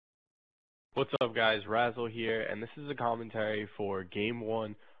What's up, guys? Razzle here, and this is a commentary for Game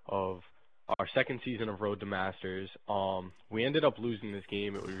 1 of our second season of Road to Masters. We ended up losing this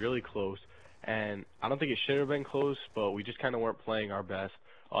game. It was really close, and I don't think it should have been close, but we just kind of weren't playing our best.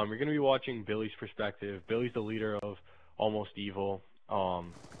 You're going to be watching Billy's perspective. Billy's the leader of Almost Evil.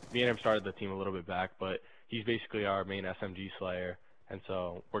 Me and him started the team a little bit back, but he's basically our main SMG slayer, and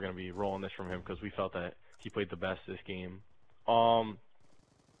so we're going to be rolling this from him because we felt that he played the best this game.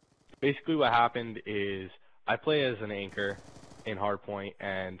 Basically what happened is I play as an anchor in Hardpoint,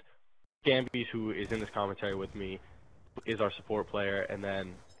 and Scambies, who is in this commentary with me, is our support player, and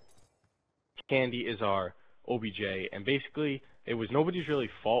then Candy is our OBJ. And basically it was nobody's really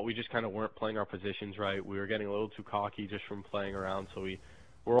fault. We just kind of weren't playing our positions right. We were getting a little too cocky just from playing around, so we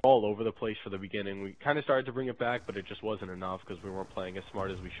were all over the place for the beginning. We kind of started to bring it back, but it just wasn't enough because we weren't playing as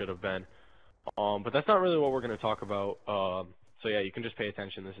smart as we should have been. But that's not really what we're going to talk about. So yeah, you can just pay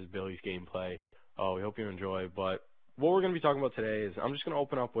attention. This is Billy's gameplay. We hope you enjoy. But what we're going to be talking about today is I'm just going to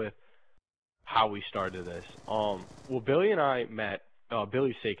open up with how we started this. Well, Billy and I met.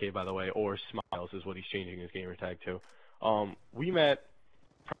 Billy's Seike, by the way, or Smiles is what he's changing his gamer tag to. We met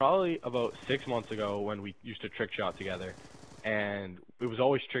probably about 6 months ago when we used to trick shot together, and it was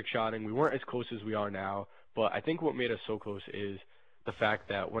always trick shotting. We weren't as close as we are now, but I think what made us so close is the fact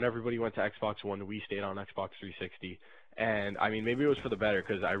that when everybody went to Xbox One, we stayed on Xbox 360. And I mean, maybe it was for the better,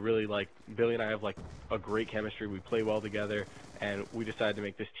 because I really like Billy and I have like a great chemistry. We play well together, and we decided to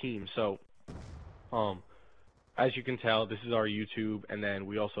make this team. So, as you can tell, this is our YouTube, and then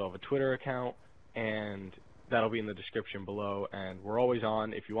we also have a Twitter account, and that'll be in the description below. And we're always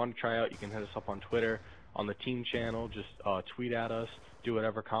on. If you want to try out, you can hit us up on Twitter, on the team channel. Just tweet at us, do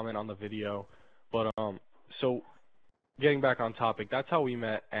whatever, comment on the video. But so getting back on topic, that's how we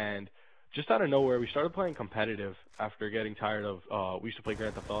met, and just out of nowhere, we started playing competitive after getting tired of. We used to play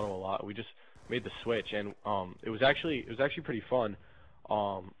Grand Theft Auto a lot. We just made the switch, and it was actually pretty fun.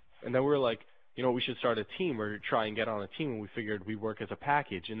 And then we were like, you know, we should start a team or try and get on a team. And we figured we'd work as a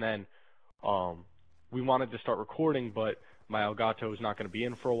package. And then we wanted to start recording, but my Elgato was not going to be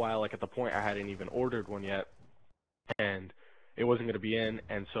in for a while. Like at the point, I hadn't even ordered one yet, and it wasn't going to be in.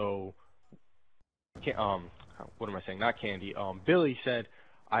 And so, what am I saying? Not Candy. Billy said,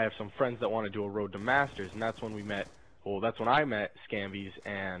 I have some friends that want to do a Road to Masters, and that's when we met. Well, that's when I met Scambies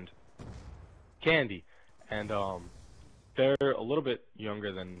and Candy, and they're a little bit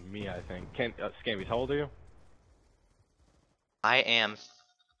younger than me, I think. Scambies, how old are you? I am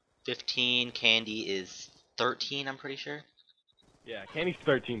 15, Candy is 13, I'm pretty sure. Yeah, Candy's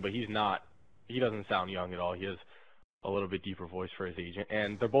 13, but he's not. He doesn't sound young at all. He has a little bit deeper voice for his age,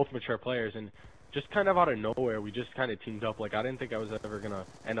 and they're both mature players. And just kind of out of nowhere, we just kind of teamed up. Like, I didn't think I was ever gonna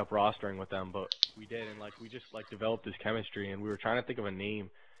end up rostering with them, but we did, and like we just like developed this chemistry. And we were trying to think of a name,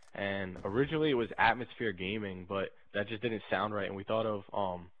 and originally it was Atmosphere Gaming, but that just didn't sound right. And we thought of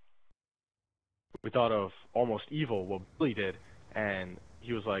Almost Evil, what Billy did, and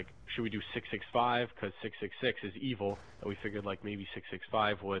he was like, should we do 665 because 666 is evil? And we figured like maybe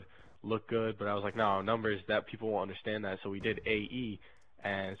 665 would look good, but I was like, no, numbers that people won't understand that, so we did AE.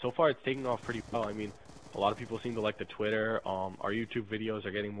 And so far, it's taking off pretty well. I mean, a lot of people seem to like the Twitter. Our YouTube videos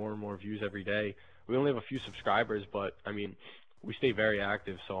are getting more and more views every day. We only have a few subscribers, but I mean, we stay very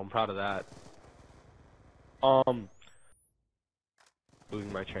active, so I'm proud of that.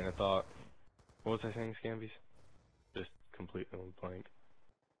 Losing my train of thought. What was I saying, Scambies? Just completely blank.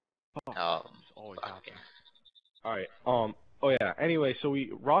 It's always happening. All right. Oh yeah. Anyway, so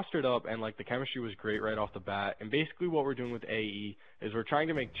we rostered up, and like the chemistry was great right off the bat. And basically, what we're doing with AE is we're trying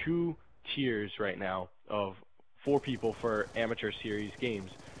to make 2 tiers right now of 4 people for amateur series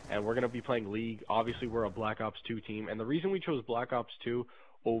games, and we're gonna be playing League. Obviously, we're a Black Ops 2 team, and the reason we chose Black Ops 2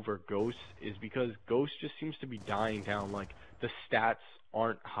 over Ghosts is because Ghosts just seems to be dying down. Like the stats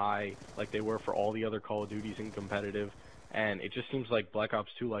aren't high like they were for all the other Call of Duties in competitive, and it just seems like Black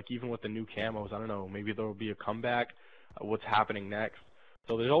Ops 2, like even with the new camos, I don't know, maybe there will be a comeback. What's happening next?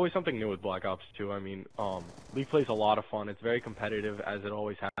 So there's always something new with Black Ops 2. I mean, League play's a lot of fun. It's very competitive, as it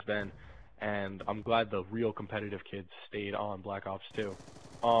always has been, and I'm glad the real competitive kids stayed on Black Ops 2.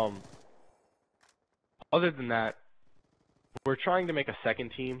 Other than that, we're trying to make a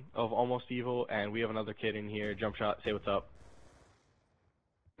second team of Almost Evil, and we have another kid in here. Jump Shot, say what's up.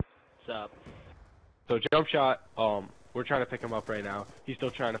 What's up? So Jump Shot, we're trying to pick him up right now. He's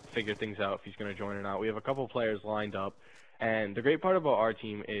still trying to figure things out if he's going to join or not. We have a couple players lined up, and the great part about our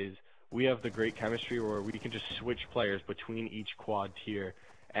team is we have the great chemistry where we can just switch players between each quad tier.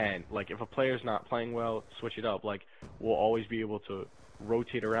 And like if a player's not playing well, switch it up. Like we'll always be able to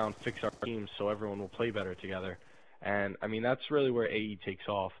rotate around, fix our teams so everyone will play better together. And I mean, that's really where AE takes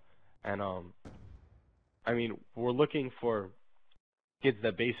off. And I mean, we're looking for kids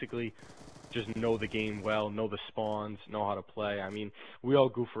that basically just know the game well, know the spawns, know how to play. I mean, we all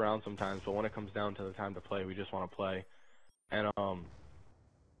goof around sometimes, but when it comes down to the time to play, we just want to play. And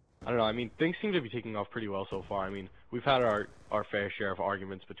I don't know. I mean, things seem to be taking off pretty well so far. I mean, we've had our fair share of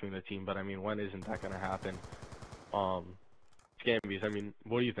arguments between the team, but I mean, when isn't that gonna happen? Scambies. I mean,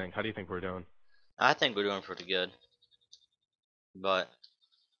 what do you think? How do you think we're doing? I think we're doing pretty good, but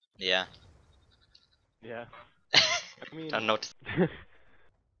yeah. Yeah. I I mean, don't know.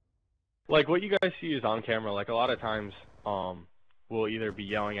 like what you guys see is on camera. Like a lot of times, we'll either be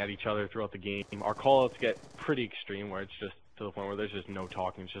yelling at each other throughout the game. Our callouts get pretty extreme, where it's just to the point where there's just no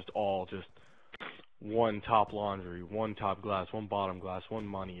talking. It's just all just one top laundry, one top glass, one bottom glass, one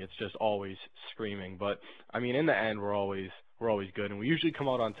money. It's just always screaming. But I mean, in the end, we're always good, and we usually come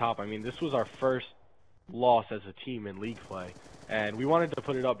out on top. I mean, this was our first loss as a team in league play, and we wanted to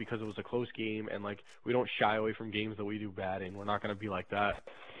put it up because it was a close game, and like we don't shy away from games that we do bad in. We're not gonna be like that,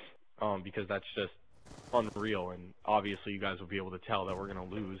 because that's just unreal. And obviously, you guys will be able to tell that we're gonna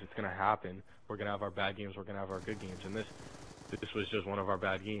lose. It's gonna happen. We're gonna have our bad games. We're gonna have our good games, and this was just one of our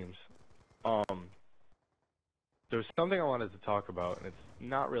bad games. There's something I wanted to talk about, and it's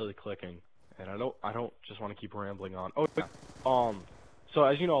not really clicking, and I don't just want to keep rambling on. Oh yeah. So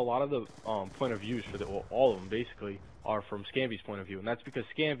as you know, a lot of the point of views for well, all of them basically are from Scamby's point of view, and that's because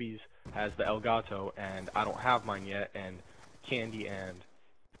Scamby's has the Elgato, and I don't have mine yet, and Candy and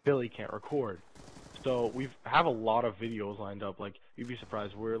Billy can't record. So we have a lot of videos lined up. Like you'd be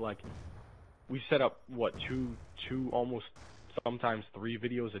surprised. We set up what two almost sometimes 3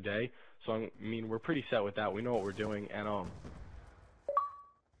 videos a day. So I mean, we're pretty set with that. We know what we're doing, and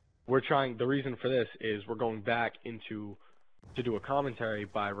we're trying. The reason for this is we're going back into to do a commentary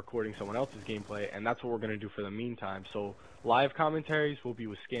by recording someone else's gameplay, and that's what we're gonna do for the meantime. So live commentaries will be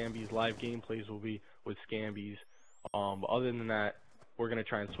with Scambies, live gameplays will be with Scambies. Other than that, we're gonna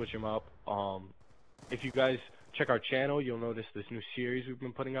try and switch them up. If you guys check our channel, you'll notice this new series we've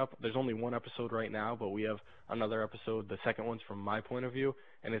been putting up. There's only 1 episode right now, but we have another episode. The second one's from my point of view,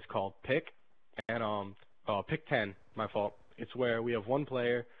 and it's called Pick. And Pick 10, my fault. It's where we have 1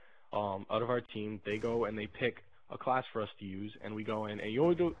 player out of our team. They go and they pick a class for us to use, and we go in. And you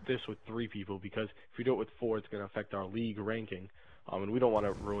only do this with 3 people, because if you do it with 4, it's going to affect our league ranking. And we don't want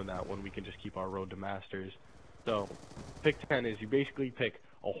to ruin that when we can just keep our road to masters. So Pick 10 is you basically pick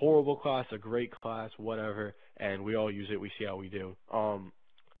a horrible class, a great class, whatever, and we all use it. We see how we do.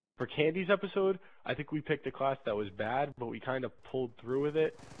 For Candy's episode, I think we picked a class that was bad, but we kind of pulled through with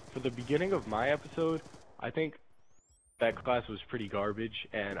it. For the beginning of my episode, I think that class was pretty garbage,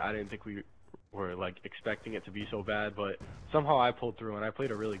 and I didn't think we were like expecting it to be so bad, but somehow I pulled through, and I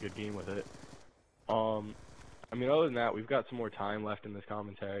played a really good game with it. I mean, other than that, we've got some more time left in this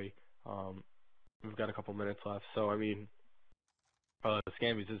commentary. We've got a couple minutes left, so I mean,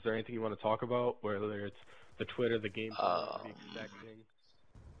 Scambies, is there anything you want to talk about, whether it's the Twitter, the gameplay, what we're expecting?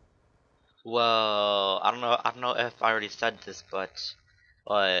 Well, I don't know if I already said this, but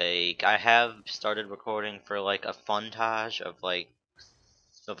like I have started recording for like a funtage of like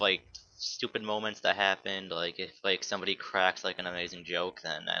stupid moments that happened. Like if like somebody cracks like an amazing joke,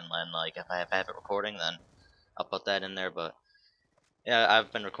 then like if I have it recording, then I'll put that in there. But yeah,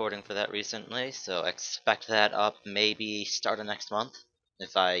 I've been recording for that recently, so expect that up maybe start of next month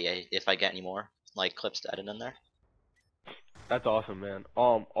if I get any more like clips to edit in there. That's awesome, man.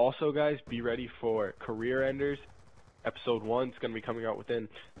 Also, guys, be ready for Career Enders. Episode 1 is going to be coming out within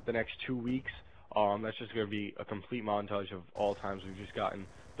the next 2 weeks. That's just going to be a complete montage of all times we've just gotten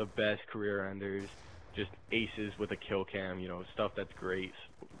the best career enders, just aces with a kill cam, you know, stuff that's great,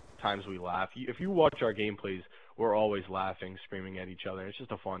 times we laugh. If you watch our gameplays, we're always laughing, screaming at each other. It's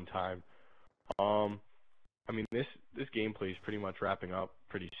just a fun time. I mean, this gameplay is pretty much wrapping up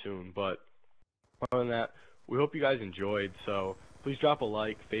pretty soon, but other than that, we hope you guys enjoyed. So please drop a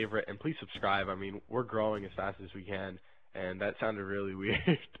like, favorite, and please subscribe. I mean, we're growing as fast as we can, and that sounded really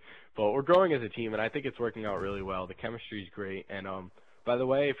weird, but we're growing as a team, and I think it's working out really well. The chemistry is great, and by the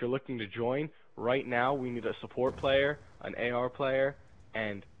way, if you're looking to join, right now we need a support player, an AR player,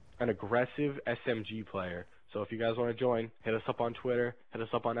 and an aggressive SMG player. So if you guys want to join, hit us up on Twitter, hit us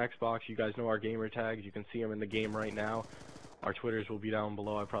up on Xbox. You guys know our gamer tags. You can see them in the game right now. Our Twitters will be down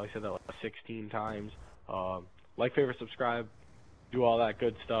below. I probably said that like 16 times. Like, favorite, subscribe, do all that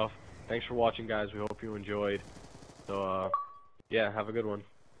good stuff. Thanks for watching, guys. We hope you enjoyed. So, yeah, have a good one.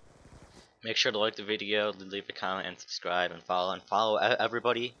 Make sure to like the video, leave a comment, and subscribe, and follow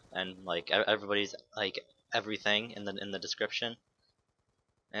everybody, and like everybody's like everything in the description.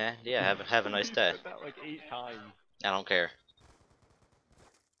 And yeah, have a nice day. Said that like 8 times. I don't care.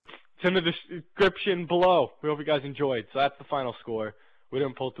 It's in the description below. We hope you guys enjoyed. So that's the final score. We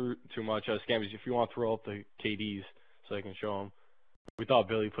didn't pull through too much. Scambies, if you want to throw up the KDs so I can show them. We thought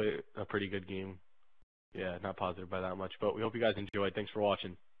Billy played a pretty good game. Yeah, not positive by that much. But we hope you guys enjoyed. Thanks for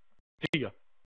watching. See ya.